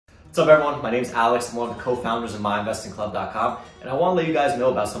What's up everyone, my name is Alex, I'm one of the co-founders of myinvestingclub.com, and I want to let you guys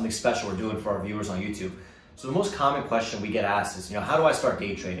know about something special we're doing for our viewers on YouTube. So the most common question we get asked is, how do I start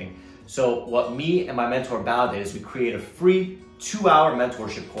day trading? So what me and my mentor Bao did is we create a free 2-hour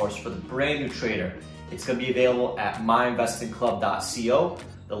mentorship course for the brand new trader. It's going to be available at myinvestingclub.co.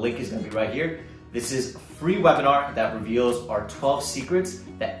 The link is going to be right here. This is a free webinar that reveals our 12 secrets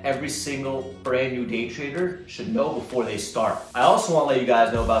that every single brand new day trader should know before they start. I also want to let you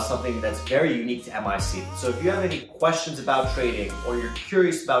guys know about something that's very unique to MIC. So if you have any questions about trading, or you're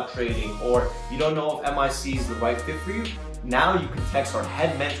curious about trading, or you don't know if MIC is the right fit for you, now you can text our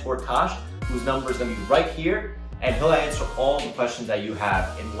head mentor Tosh, whose number is going to be right here, and he'll answer all the questions that you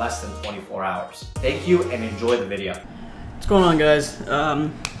have in less than 24 hours. Thank you and enjoy the video. What's going on, guys?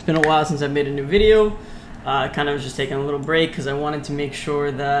 It's been a while since I've made a new video. Kind of was just taking a little break because I wanted to make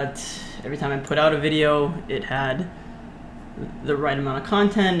sure that every time I put out a video, it had the right amount of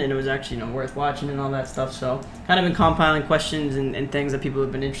content and it was actually worth watching and all that stuff. So kind of been compiling questions and things that people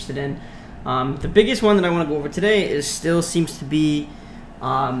have been interested in. The biggest one that I want to go over today is still seems to be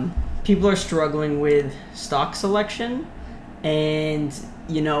people are struggling with stock selection and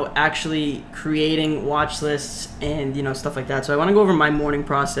actually creating watch lists and stuff like that. So I want to go over my morning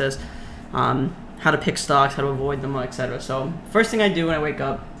process, how to pick stocks, how to avoid them, etc. So first thing I do when I wake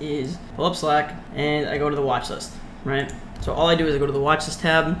up is pull up Slack and I go to the watch list, right? So all I do is I go to the watch list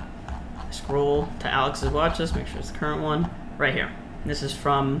tab, I scroll to Alex's watch list, make sure it's the current one, right here. This is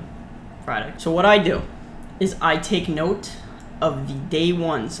from Friday. So what I do is I take note of the day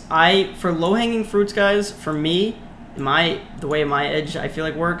ones. For low-hanging fruits, guys, for me, the way my edge I feel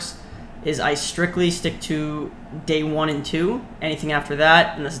like works is I strictly stick to day 1 and 2. Anything after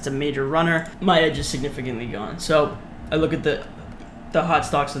that, unless it's a major runner, my edge is significantly gone. So I look at the hot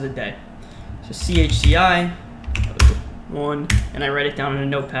stocks of the day. So CHCI, 1, and I write it down in a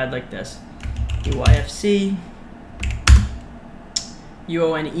notepad like this. UYFC,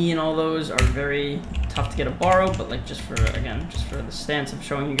 UONE, and all those are very tough to get a borrow, but just for the stance I'm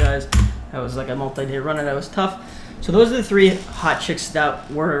showing you guys, that was like a multi-day runner, that was tough. So those are the 3 hot chicks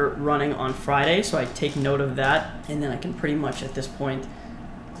that were running on Friday. So I take note of that, and then I can pretty much at this point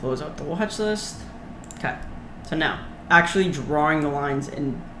close out the watch list. Okay, so now actually drawing the lines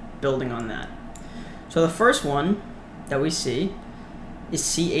and building on that. So the first one that we see is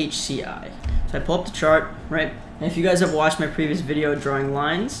CHCI. So I pull up the chart, right? And if you guys have watched my previous video drawing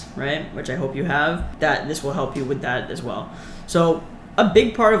lines, right, which I hope you have, this will help you with that as well. So a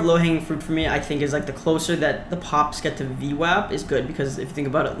big part of low-hanging fruit for me, I think, is the closer that the pops get to VWAP is good, because if you think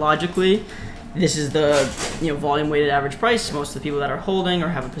about it logically, this is the volume-weighted average price. Most of the people that are holding or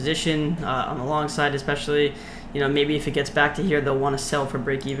have a position on the long side, especially, maybe if it gets back to here, they'll want to sell for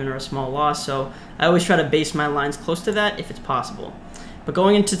break-even or a small loss. So I always try to base my lines close to that if it's possible. But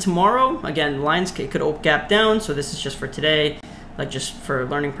going into tomorrow, again, lines could gap down. So this is just for today, just for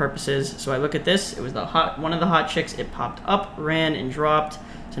learning purposes. So I look at this, it was one of the hot chicks, it popped up, ran, and dropped.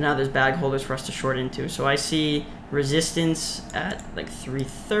 So now there's bag holders for us to short into. So I see resistance at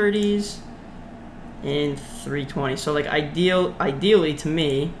 330s and 320. So ideally to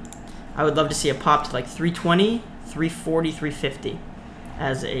me, I would love to see a pop to 320, 340, 350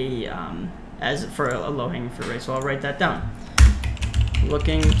 as for a low hanging fruit rate. So I'll write that down.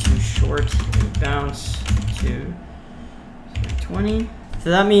 Looking to short and bounce to 320. So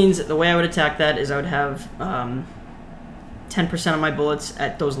that means the way I would attack that is I would have 10% of my bullets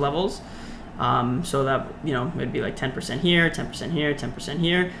at those levels. So that, it'd be 10% here, 10% here, 10%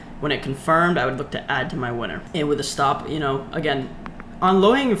 here. When it confirmed, I would look to add to my winner. And with a stop, again, on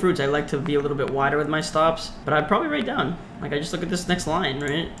low-hanging fruits, I like to be a little bit wider with my stops, but I'd probably write down, I just look at this next line,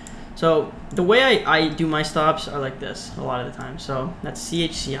 right? So the way I do my stops are like this a lot of the time. So that's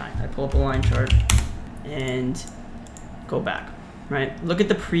CHCI. I pull up a line chart and go back, right? Look at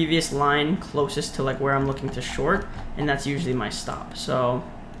the previous line closest to where I'm looking to short, and that's usually my stop. So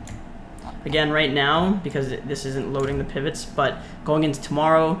again, right now, because this isn't loading the pivots, but going into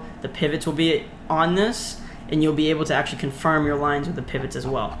tomorrow, the pivots will be on this, and you'll be able to actually confirm your lines with the pivots as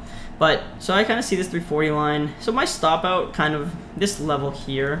well. But so I kind of see this 340 line. So my stop out kind of this level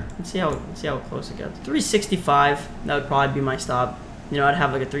here. Let's see how close it gets. 365. That would probably be my stop. I'd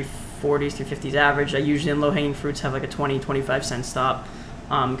have a 340s, 350s average. I usually in low hanging fruits have a 20-25 cent stop,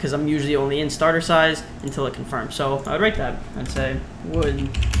 because I'm usually only in starter size until it confirms. So I would write that. I'd say would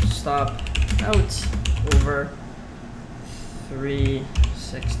stop out over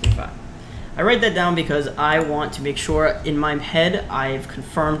 365. I write that down because I want to make sure in my head I've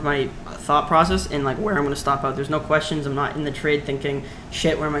confirmed my thought process and where I'm going to stop out. There's no questions. I'm not in the trade thinking,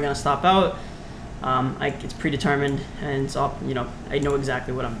 shit, where am I going to stop out? It's predetermined, and it's all, I know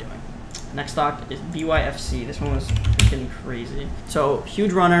exactly what I'm doing. Next stock is BYFC. This one was freaking crazy. So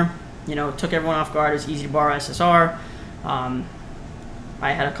huge runner, you know, took everyone off guard. It was easy to borrow SSR.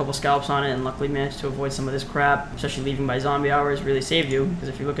 I had a couple scalps on it and luckily managed to avoid some of this crap, especially leaving by zombie hours really saved you, because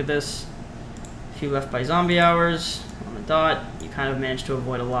if you look at this, if you left by zombie hours on the dot, you kind of managed to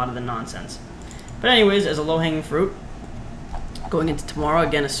avoid a lot of the nonsense. But anyways, as a low-hanging fruit, going into tomorrow,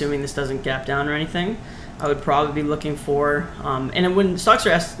 again, assuming this doesn't gap down or anything, I would probably be looking for, and when stocks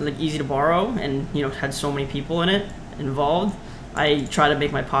are like easy to borrow and, you know, had so many people in it involved, I try to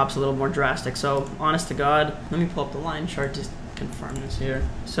make my pops a little more drastic. So honest to God, let me pull up the line chart to confirm this here.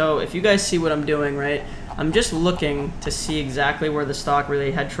 So if you guys see what I'm doing, right, I'm just looking to see exactly where the stock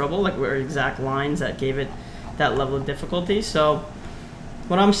really had trouble, like where exact lines that gave it that level of difficulty. So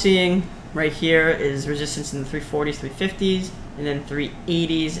what I'm seeing right here is resistance in the 340s, 350s, and then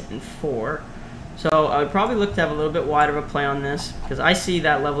 380s and 4. So I would probably look to have a little bit wider of a play on this because I see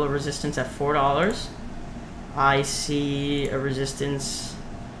that level of resistance at $4. I see a resistance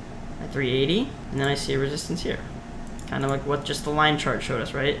at 380, and then I see a resistance here. Kind of like what just the line chart showed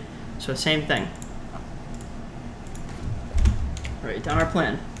us, right? So same thing. Write down our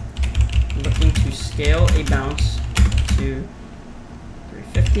plan. Looking to scale a bounce to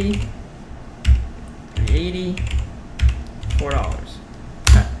 350, 380, $4.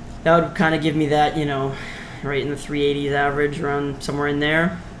 Okay. That would kind of give me that, you know, right in the 380s average, around somewhere in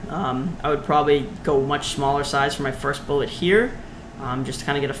there. I would probably go much smaller size for my first bullet here, just to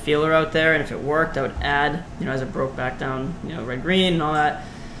kind of get a feeler out there, and if it worked, I would add, you know, as it broke back down, you know, red, green, and all that.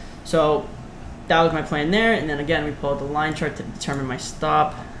 So that was my plan there, and then again, we pull out the line chart to determine my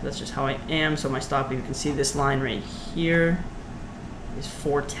stop. That's just how I am. So my stop, you can see this line right here is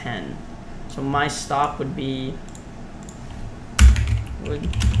 410. So my stop would be,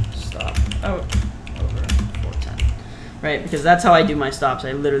 stop out over 410, right? Because that's how I do my stops.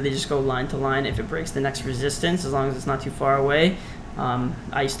 I literally just go line to line. If it breaks the next resistance, as long as it's not too far away,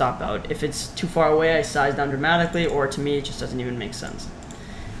 I stop out. If it's too far away, I size down dramatically, or to me, it just doesn't even make sense.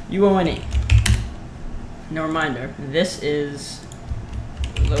 UONE. No reminder, this is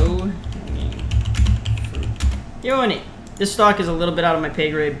low-hanging fruit. UONE. This stock is a little bit out of my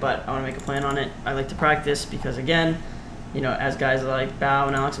pay grade, but I want to make a plan on it. I like to practice because, again, you know, as guys like Bao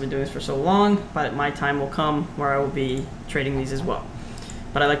and Alex have been doing this for so long, but my time will come where I will be trading these as well.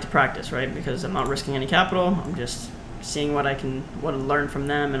 But I like to practice, right? Because I'm not risking any capital. I'm just seeing what I learn from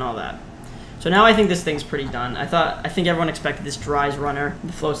them and all that. So now I think this thing's pretty done. I think everyone expected this dries runner.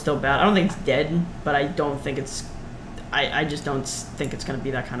 The flow's still bad. I don't think it's dead, but I don't think it's, I just don't think it's going to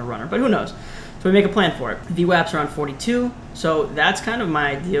be that kind of runner. But who knows? So we make a plan for it. VWAP's around 42, so that's kind of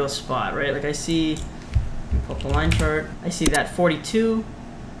my ideal spot, right? Like I see, pull up the line chart, I see that 42,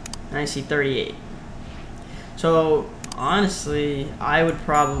 and I see 38. So honestly, I would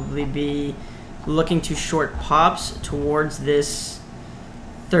probably be looking to short pops towards this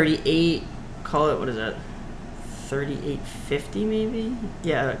 38, call it, what is that, 38.50 maybe?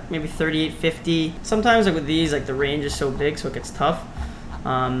 Yeah, maybe 38.50. Sometimes like with these, like the range is so big, so it gets tough.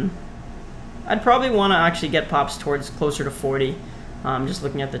 I'd probably want to actually get pops towards closer to 40, just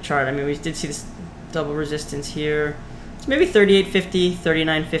looking at the chart. I mean, we did see this double resistance here. It's maybe 38.50,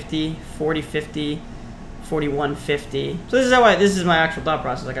 39.50, 40.50, 41.50. So this is my actual thought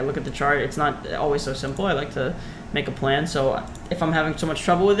process. Like I look at the chart, it's not always so simple. I like to make a plan. So if I'm having so much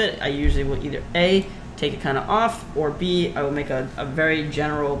trouble with it, I usually will either A, take it kind of off, or B, I will make a very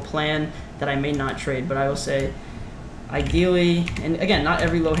general plan that I may not trade, but I will say ideally, and again, not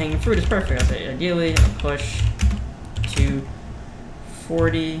every low-hanging fruit is perfect. I'll say ideally, I'll push to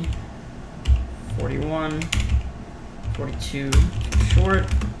 40, 41, 42 short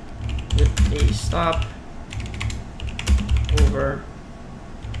with a stop over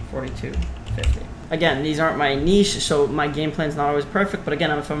 42.50. Again, these aren't my niche, so my game plan's not always perfect, but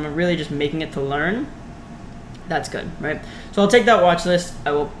again, if I'm really just making it to learn, that's good, right? So I'll take that watch list,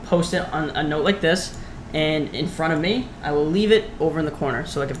 I will post it on a note like this, and in front of me, I will leave it over in the corner.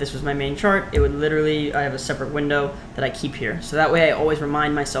 So like if this was my main chart, it would literally, I have a separate window that I keep here. So that way I always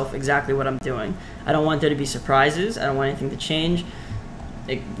remind myself exactly what I'm doing. I don't want there to be surprises. I don't want anything to change.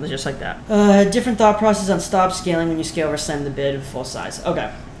 Just like that. Different thought process on stop scaling when you scale or slam the bid full size. Okay,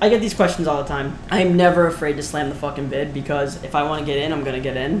 I get these questions all the time. I'm never afraid to slam the fucking bid because if I want to get in, I'm going to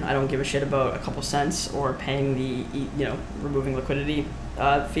get in. I don't give a shit about a couple cents or paying the, you know, removing liquidity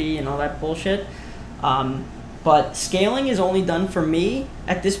fee and all that bullshit. But scaling is only done for me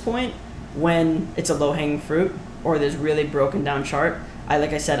at this point when it's a low-hanging fruit or there's really broken down chart.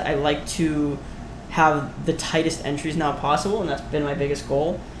 Like I said, I like to have the tightest entries now possible, and that's been my biggest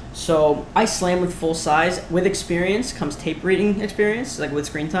goal. So I slam with full size. With experience comes tape reading experience, like with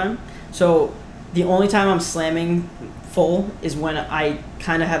screen time. So the only time I'm slamming full is when I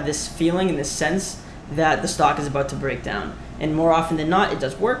kind of have this feeling and this sense that the stock is about to break down. And more often than not, it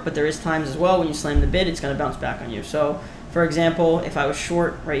does work, but there is times as well when you slam the bid, it's going to bounce back on you. So for example, if I was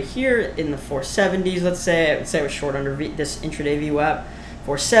short right here in the 470s, let's say, I would say I was short under this intraday VWAP,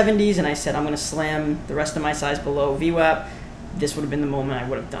 470s, and I said I'm going to slam the rest of my size below VWAP, this would have been the moment I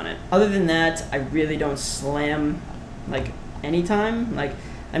would have done it. Other than that, I really don't slam like anytime. Like,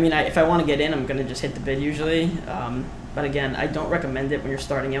 I mean, if I want to get in, I'm going to just hit the bid usually. But again, I don't recommend it when you're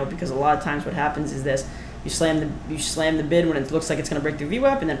starting out, because a lot of times what happens is this: you slam the bid when it looks like it's going to break through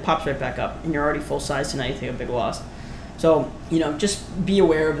VWAP, and then it pops right back up, and you're already full size, so now you take a big loss. So, just be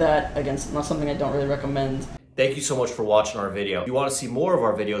aware of that. Again, it's not something I don't really recommend. Thank you so much for watching our video. If you want to see more of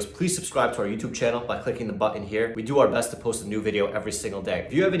our videos, please subscribe to our YouTube channel by clicking the button here. We do our best to post a new video every single day.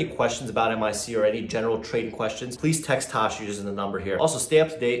 If you have any questions about MIC or any general trading questions, please text Tosh using the number here. Also, stay up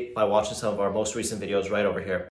to date by watching some of our most recent videos right over here.